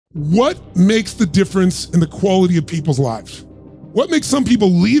What makes the difference in the quality of people's lives? What makes some people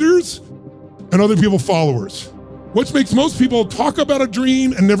leaders and other people followers? What makes most people talk about a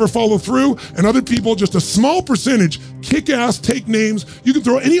dream and never follow through, and other people, just a small percentage, kick ass, take names. You can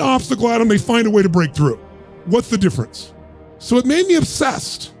throw any obstacle at them, they find a way to break through. What's the difference? So it made me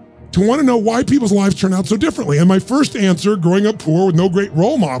obsessed to want to know why people's lives turn out so differently. And my first answer, growing up poor with no great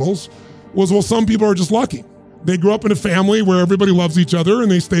role models, was, well, some people are just lucky. They grew up in a family where everybody loves each other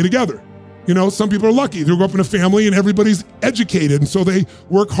and they stay together. You know, some people are lucky. They grew up in a family and everybody's educated, and so they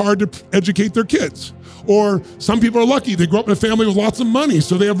work hard to educate their kids. Or some people are lucky. They grew up in a family with lots of money,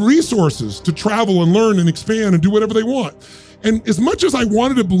 so they have resources to travel and learn and expand and do whatever they want. And as much as I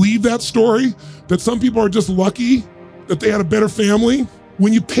wanted to believe that story, that some people are just lucky, that they had a better family,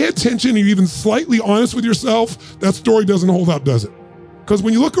 when you pay attention and you're even slightly honest with yourself, that story doesn't hold up, does it? Because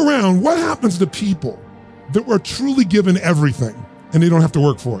when you look around, what happens to people that were truly given everything and they don't have to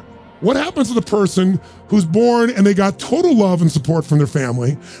work for it? What happens to the person who's born and they got total love and support from their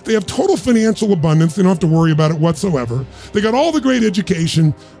family? They have total financial abundance. They don't have to worry about it whatsoever. They got all the great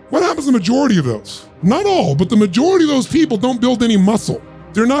education. What happens to the majority of those? Not all, but the majority of those people don't build any muscle.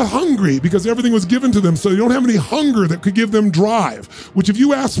 They're not hungry because everything was given to them, so they don't have any hunger that could give them drive. Which, if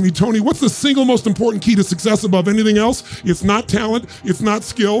you ask me, Tony, what's the single most important key to success above anything else? It's not talent, it's not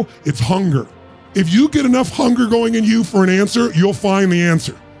skill, it's hunger. If you get enough hunger going in you for an answer, you'll find the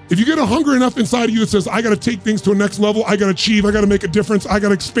answer. If you get a hunger enough inside of you that says, I gotta take things to a next level, I gotta achieve, I gotta make a difference, I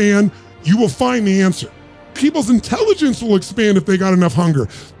gotta expand, you will find the answer. People's intelligence will expand if they got enough hunger.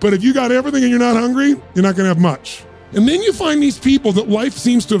 But if you got everything and you're not hungry, you're not gonna have much. And then you find these people that life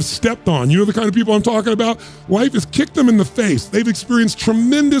seems to have stepped on. You know the kind of people I'm talking about? Life has kicked them in the face. They've experienced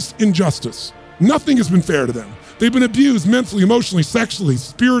tremendous injustice. Nothing has been fair to them. They've been abused mentally, emotionally, sexually,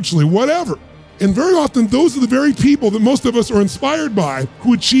 spiritually, whatever. And very often, those are the very people that most of us are inspired by,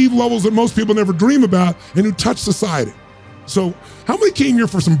 who achieve levels that most people never dream about and who touch society. So how many came here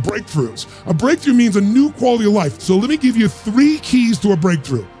for some breakthroughs? A breakthrough means a new quality of life. So let me give you 3 keys to a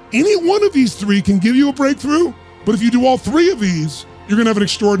breakthrough. Any one of these 3 can give you a breakthrough, but if you do all 3 of these, you're gonna have an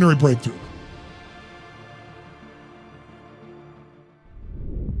extraordinary breakthrough.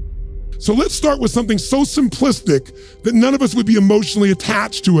 So let's start with something so simplistic that none of us would be emotionally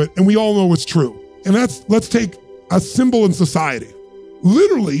attached to it, and we all know it's true. And let's take a symbol in society.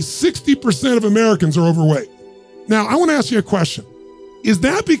 Literally 60% of Americans are overweight. Now, I wanna ask you a question. Is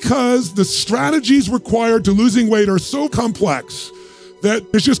that because the strategies required to losing weight are so complex that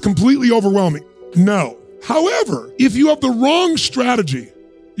it's just completely overwhelming? No. However, if you have the wrong strategy,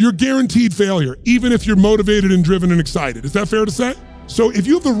 you're guaranteed failure, even if you're motivated and driven and excited. Is that fair to say? So if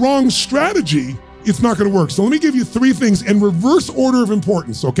you have the wrong strategy, it's not gonna work. So let me give you 3 things in reverse order of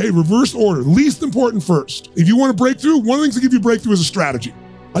importance, okay? Reverse order, least important first. If you want a breakthrough, one of the things that give you a breakthrough is a strategy.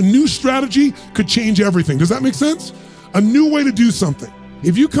 A new strategy could change everything. Does that make sense? A new way to do something.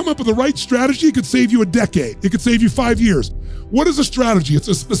 If you come up with the right strategy, it could save you a decade. It could save you 5 years. What is a strategy? It's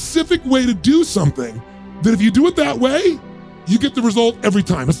a specific way to do something that if you do it that way, you get the result every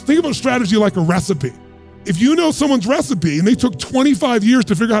time. Let's think about strategy like a recipe. If you know someone's recipe and they took 25 years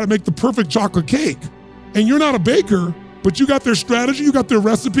to figure out how to make the perfect chocolate cake, and you're not a baker, but you got their strategy, you got their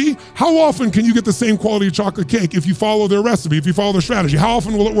recipe, how often can you get the same quality of chocolate cake if you follow their recipe, if you follow their strategy? How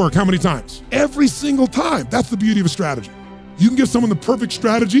often will it work? How many times? Every single time. That's the beauty of a strategy. You can give someone the perfect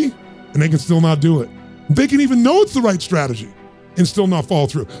strategy and they can still not do it. They can even know it's the right strategy and still not follow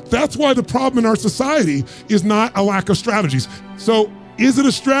through. That's why the problem in our society is not a lack of strategies. So is it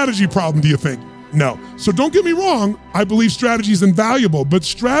a strategy problem, do you think? No. So don't get me wrong, I believe strategy is invaluable, but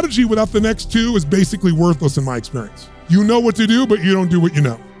strategy without the next 2 is basically worthless in my experience. You know what to do, but you don't do what you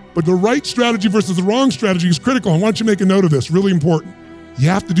know. But the right strategy versus the wrong strategy is critical. And why don't you make a note of this, really important. You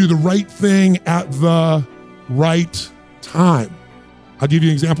have to do the right thing at the right time. I'll give you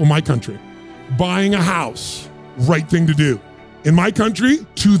an example in my country. Buying a house, right thing to do. In my country,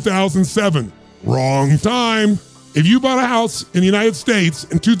 2007, wrong time. If you bought a house in the United States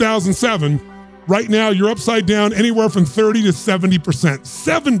in 2007, right now you're upside down anywhere from 30 to 70%.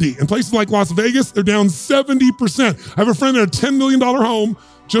 70, in places like Las Vegas, they're down 70%. I have a friend that had a $10 million home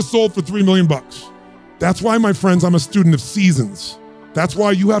just sold for $3 million. That's why, my friends, I'm a student of seasons. That's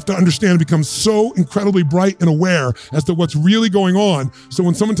why you have to understand and become so incredibly bright and aware as to what's really going on. So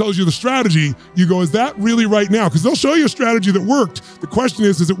when someone tells you the strategy, you go, is that really right now? Because they'll show you a strategy that worked. The question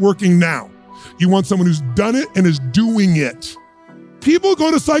is it working now? You want someone who's done it and is doing it. People go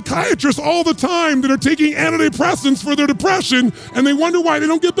to psychiatrists all the time that are taking antidepressants for their depression and they wonder why they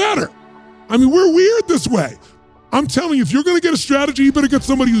don't get better. I mean, we're weird this way. I'm telling you, if you're gonna get a strategy, you better get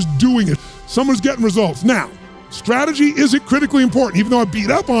somebody who's doing it. Someone's getting results. Now, Strategy isn't critically important. Even though I beat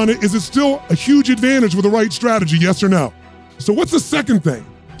up on it, is it still a huge advantage with the right strategy, yes or no? So what's the second thing?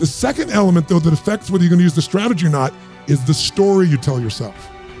 The second element, though, that affects whether you're gonna use the strategy or not is the story you tell yourself.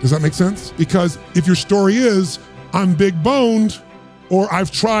 Does that make sense? Because if your story is, I'm big boned, or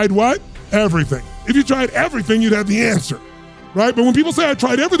I've tried what? Everything. If you tried everything, you'd have the answer, right? But when people say I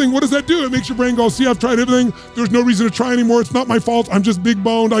tried everything, what does that do? It makes your brain go, see, I've tried everything. There's no reason to try anymore. It's not my fault. I'm just big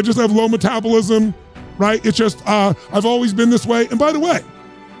boned. I just have low metabolism, right? It's just, I've always been this way. And by the way,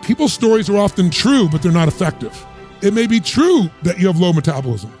 people's stories are often true, but they're not effective. It may be true that you have low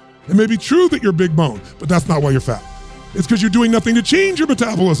metabolism. It may be true that you're big boned, but that's not why you're fat. It's because you're doing nothing to change your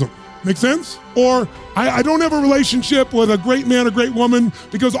metabolism. Make sense? Or I don't have a relationship with a great man or great woman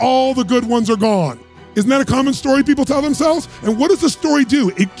because all the good ones are gone. Isn't that a common story people tell themselves? And what does the story do?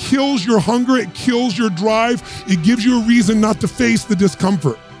 It kills your hunger, it kills your drive, it gives you a reason not to face the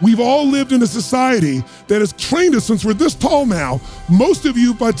discomfort. We've all lived in a society that has trained us since we're this tall now. Most of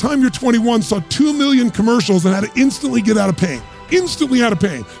you, by the time you're 21, saw 2 million commercials and had to instantly get out of pain. Instantly out of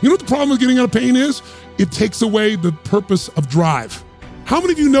pain. You know what the problem with getting out of pain is? It takes away the purpose of drive. How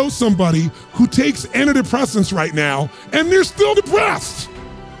many of you know somebody who takes antidepressants right now and they're still depressed?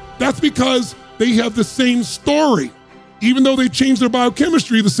 That's because they have the same story. Even though they changed their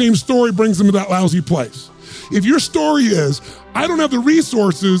biochemistry, the same story brings them to that lousy place. If your story is, I don't have the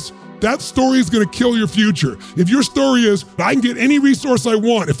resources, that story is gonna kill your future. If your story is, I can get any resource I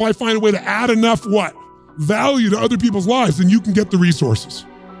want, if I find a way to add enough what? Value to other people's lives, then you can get the resources.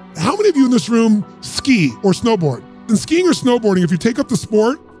 How many of you in this room ski or snowboard? In skiing or snowboarding, if you take up the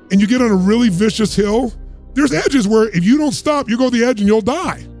sport and you get on a really vicious hill, there's edges where if you don't stop, you go to the edge and you'll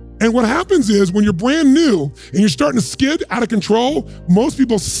die. And what happens is when you're brand new and you're starting to skid out of control, most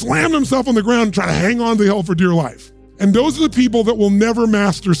people slam themselves on the ground and try to hang on to the hill for dear life. And those are the people that will never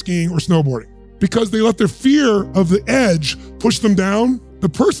master skiing or snowboarding because they let their fear of the edge push them down. The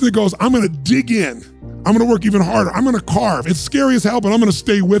person that goes, I'm gonna dig in, I'm gonna work even harder, I'm gonna carve. It's scary as hell, but I'm gonna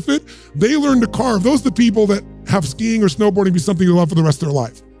stay with it. They learn to carve. Those are the people that have skiing or snowboarding be something they love for the rest of their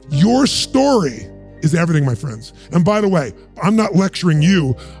life. Your story is everything, my friends. And by the way, I'm not lecturing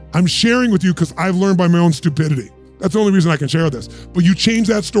you. I'm sharing with you because I've learned by my own stupidity. That's the only reason I can share this. But you change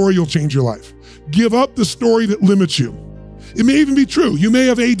that story, you'll change your life. Give up the story that limits you. It may even be true. You may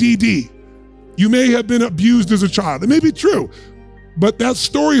have ADD. You may have been abused as a child. It may be true. But that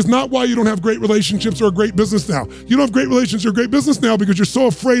story is not why you don't have great relationships or a great business now. You don't have great relationships or a great business now because you're so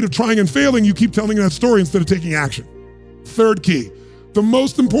afraid of trying and failing, you keep telling that story instead of taking action. Third key, the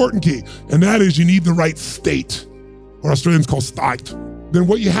most important key, and that is you need the right state, or Australians call state. Then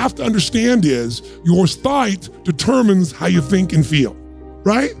what you have to understand is your state determines how you think and feel,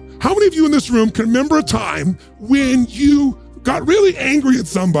 right? How many of you in this room can remember a time when you got really angry at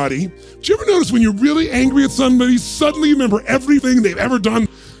somebody? Did you ever notice when you're really angry at somebody, suddenly you remember everything they've ever done?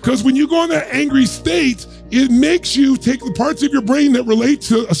 Because when you go in that angry state, it makes you take the parts of your brain that relate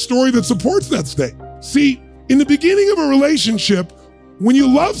to a story that supports that state. See, in the beginning of a relationship, when you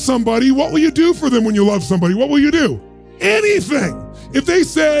love somebody, what will you do for them when you love somebody? What will you do? Anything. If they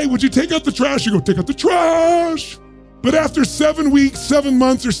say, would you take out the trash? You go, take out the trash. But after 7 weeks, 7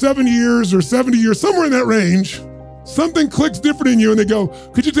 months, or 7 years, or 70 years, somewhere in that range, something clicks different in you and they go,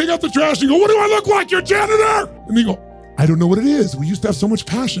 could you take out the trash? You go, what do I look like, your janitor? And they go, I don't know what it is. We used to have so much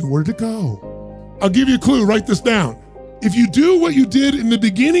passion. Where did it go? I'll give you a clue, write this down. If you do what you did in the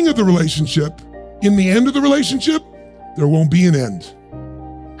beginning of the relationship, in the end of the relationship, there won't be an end.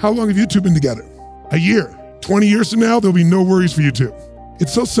 How long have you two been together? A year. 20 years from now, there'll be no worries for you two.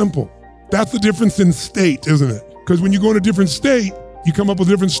 It's so simple. That's the difference in state, isn't it? Because when you go in a different state, you come up with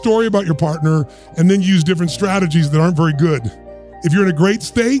a different story about your partner and then use different strategies that aren't very good. If you're in a great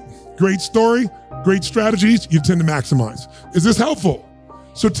state, great story, great strategies, you tend to maximize. Is this helpful?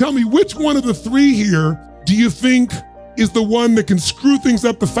 So tell me, which one of the three here do you think is the one that can screw things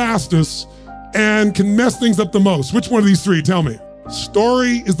up the fastest and can mess things up the most? Which one of these three? Tell me.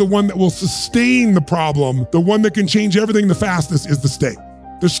 Story is the one that will sustain the problem. The one that can change everything the fastest is the state.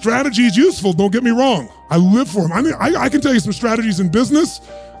 The strategy is useful, don't get me wrong. I live for them. I mean, I can tell you some strategies in business.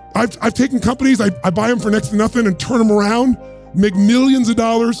 I've taken companies, I buy them for next to nothing and turn them around, make millions of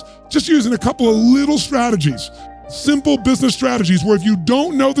dollars, just using a couple of little strategies. Simple business strategies where if you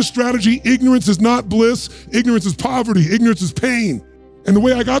don't know the strategy, ignorance is not bliss, ignorance is poverty, ignorance is pain. And the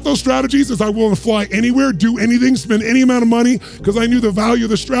way I got those strategies is I'm willing to fly anywhere, do anything, spend any amount of money because I knew the value of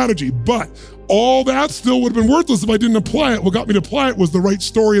the strategy. But all that still would have been worthless if I didn't apply it. What got me to apply it was the right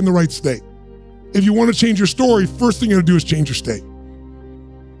story in the right state. If you want to change your story, first thing you gotta do is change your state.